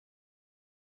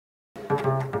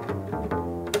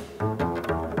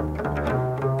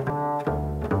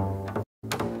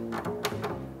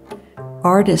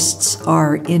Artists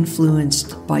are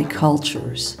influenced by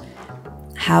cultures.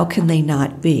 How can they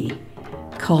not be?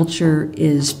 Culture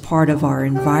is part of our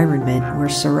environment. We're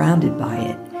surrounded by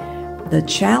it. The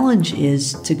challenge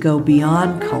is to go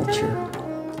beyond culture.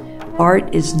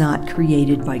 Art is not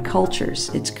created by cultures.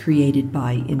 It's created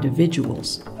by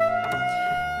individuals.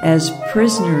 As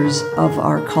prisoners of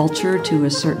our culture to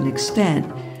a certain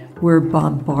extent, we're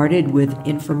bombarded with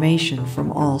information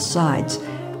from all sides.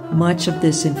 Much of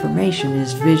this information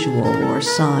is visual or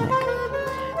sonic.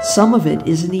 Some of it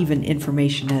isn't even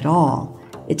information at all.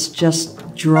 It's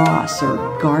just dross or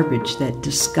garbage that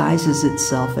disguises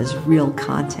itself as real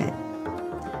content.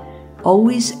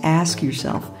 Always ask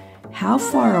yourself, how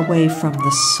far away from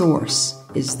the source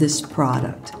is this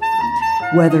product?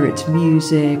 Whether it's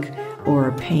music or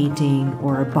a painting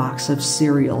or a box of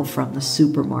cereal from the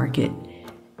supermarket.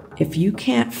 If you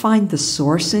can't find the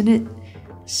source in it,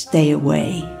 stay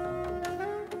away.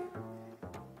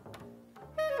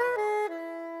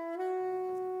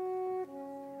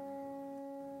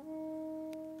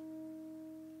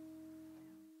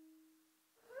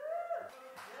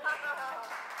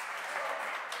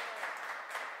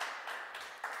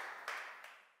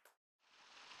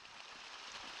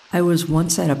 I was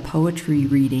once at a poetry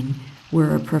reading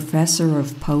where a professor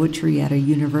of poetry at a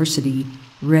university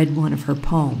read one of her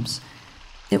poems.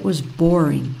 It was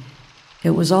boring. It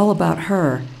was all about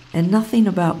her and nothing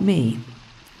about me.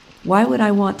 Why would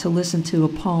I want to listen to a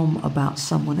poem about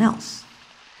someone else?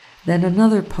 Then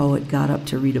another poet got up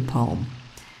to read a poem.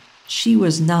 She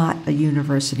was not a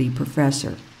university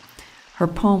professor. Her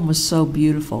poem was so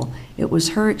beautiful. It was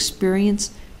her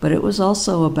experience, but it was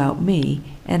also about me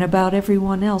and about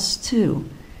everyone else too.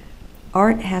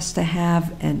 Art has to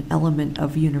have an element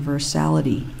of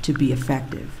universality to be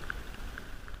effective.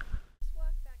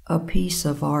 A piece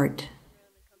of art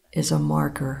is a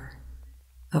marker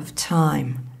of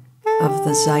time, of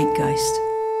the zeitgeist,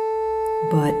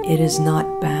 but it is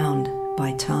not bound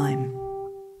by time.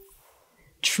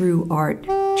 True art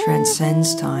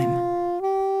transcends time.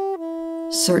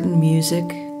 Certain music,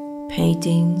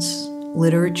 paintings,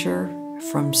 literature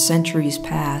from centuries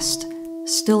past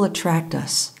still attract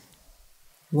us.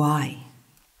 Why?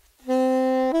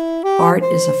 Art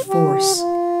is a force,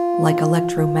 like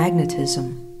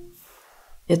electromagnetism.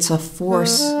 It's a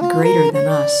force greater than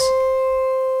us.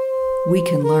 We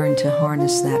can learn to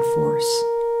harness that force.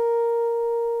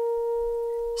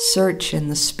 Search in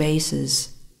the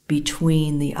spaces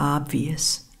between the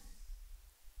obvious.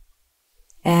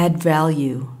 Add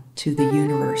value to the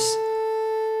universe.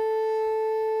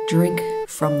 Drink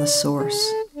from the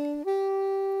source.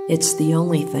 It's the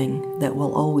only thing that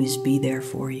will always be there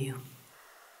for you.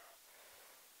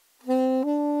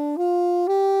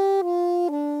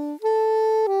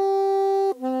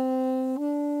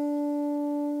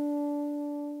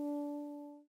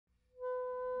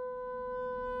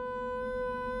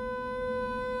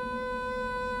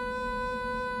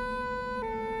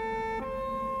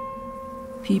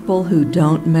 People who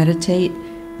don't meditate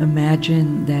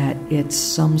imagine that it's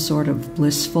some sort of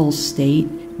blissful state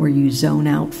where you zone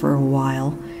out for a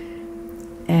while.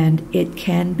 And it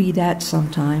can be that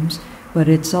sometimes, but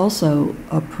it's also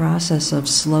a process of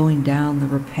slowing down the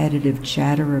repetitive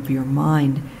chatter of your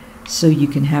mind so you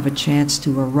can have a chance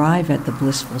to arrive at the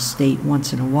blissful state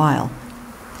once in a while.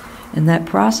 And that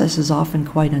process is often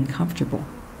quite uncomfortable.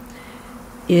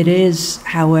 It is,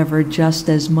 however, just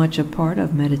as much a part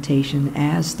of meditation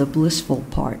as the blissful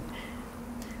part.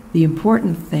 The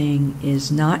important thing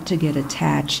is not to get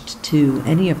attached to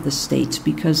any of the states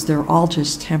because they're all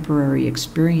just temporary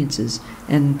experiences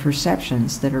and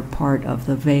perceptions that are part of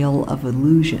the veil of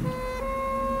illusion.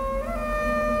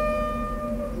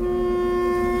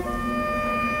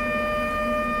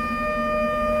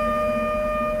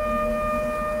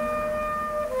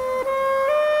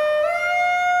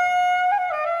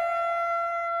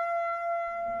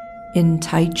 In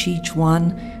Tai Chi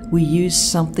Chuan, we use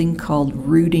something called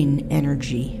rooting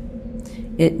energy.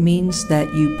 It means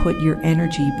that you put your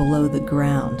energy below the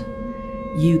ground.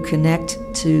 You connect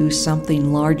to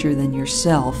something larger than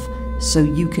yourself so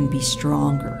you can be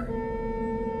stronger.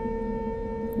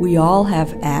 We all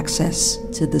have access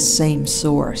to the same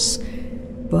source,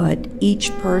 but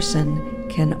each person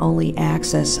can only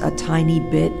access a tiny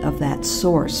bit of that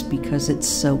source because it's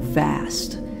so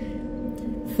vast.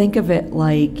 Think of it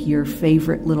like your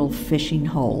favorite little fishing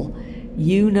hole.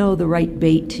 You know the right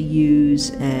bait to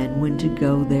use and when to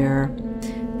go there.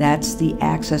 That's the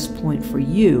access point for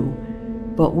you.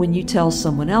 But when you tell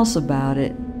someone else about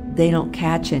it, they don't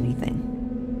catch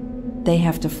anything. They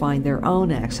have to find their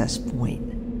own access point.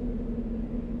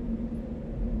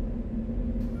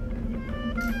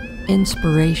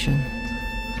 Inspiration,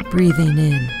 breathing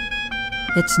in.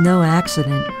 It's no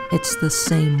accident, it's the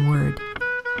same word.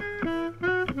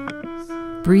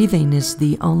 Breathing is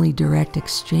the only direct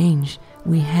exchange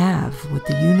we have with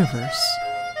the universe.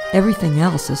 Everything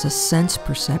else is a sense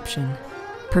perception.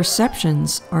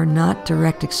 Perceptions are not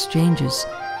direct exchanges.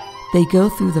 They go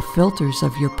through the filters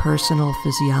of your personal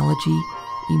physiology,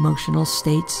 emotional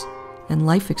states, and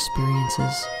life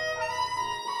experiences.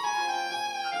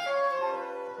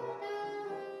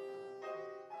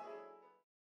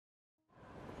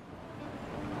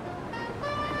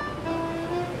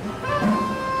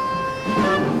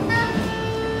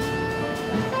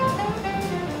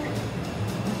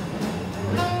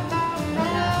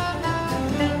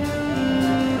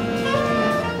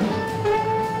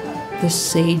 The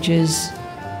sages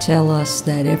tell us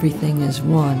that everything is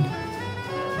one,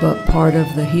 but part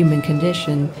of the human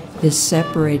condition is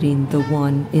separating the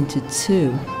one into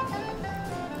two.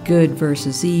 Good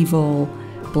versus evil,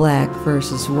 black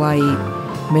versus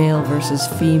white, male versus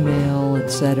female,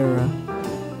 etc.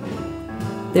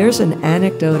 There's an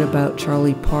anecdote about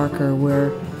Charlie Parker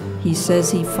where he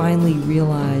says he finally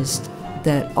realized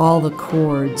that all the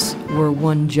chords were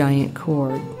one giant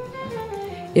chord.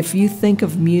 If you think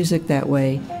of music that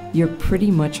way, you're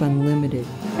pretty much unlimited.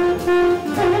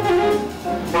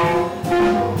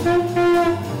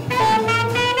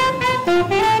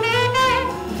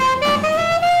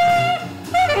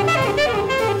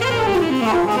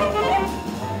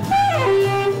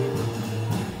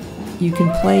 You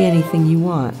can play anything you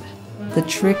want. The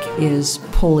trick is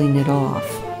pulling it off.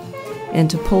 And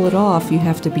to pull it off, you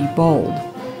have to be bold.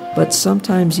 But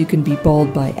sometimes you can be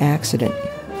bold by accident.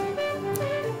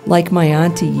 Like my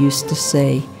auntie used to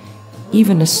say,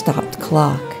 even a stopped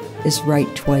clock is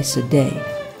right twice a day.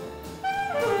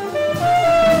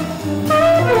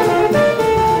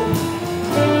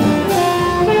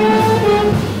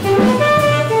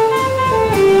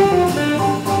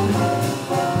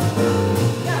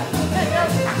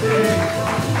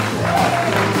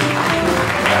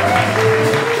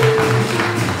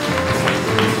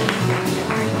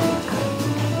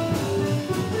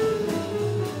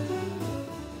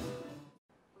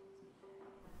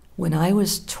 When I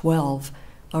was 12,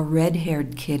 a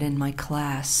red-haired kid in my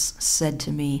class said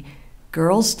to me,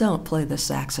 "Girls don't play the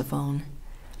saxophone."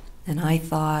 And I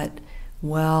thought,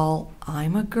 well,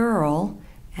 I'm a girl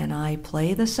and I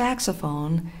play the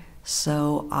saxophone,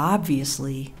 so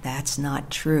obviously that's not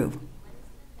true.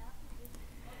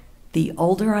 The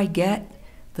older I get,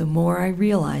 the more I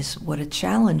realize what a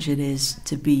challenge it is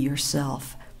to be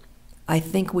yourself. I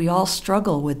think we all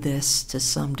struggle with this to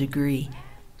some degree.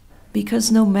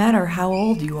 Because no matter how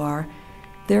old you are,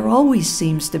 there always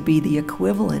seems to be the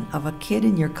equivalent of a kid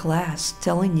in your class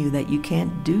telling you that you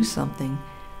can't do something.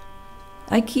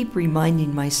 I keep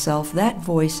reminding myself that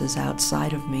voice is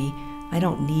outside of me. I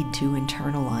don't need to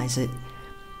internalize it.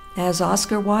 As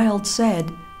Oscar Wilde said,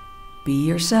 be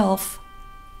yourself.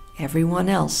 Everyone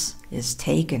else is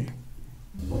taken.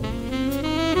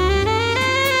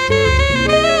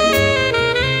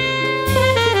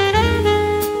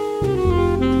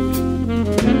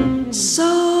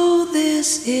 So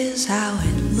this is how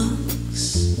it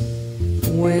looks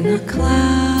when a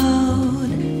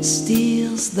cloud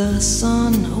steals the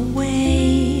sun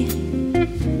away.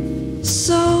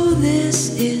 So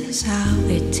this is how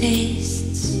it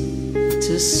tastes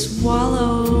to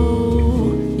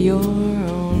swallow your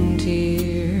own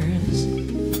tears.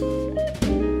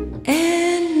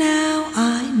 And now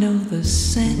I know the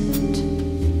scent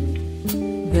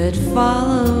that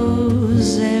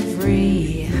follows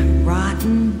every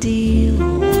rotten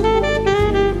deal.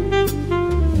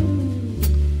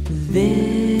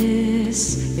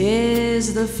 This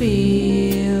is the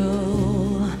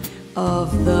feel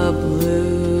of the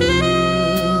blues.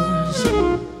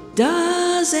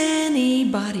 Does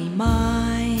anybody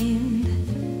mind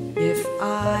if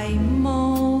I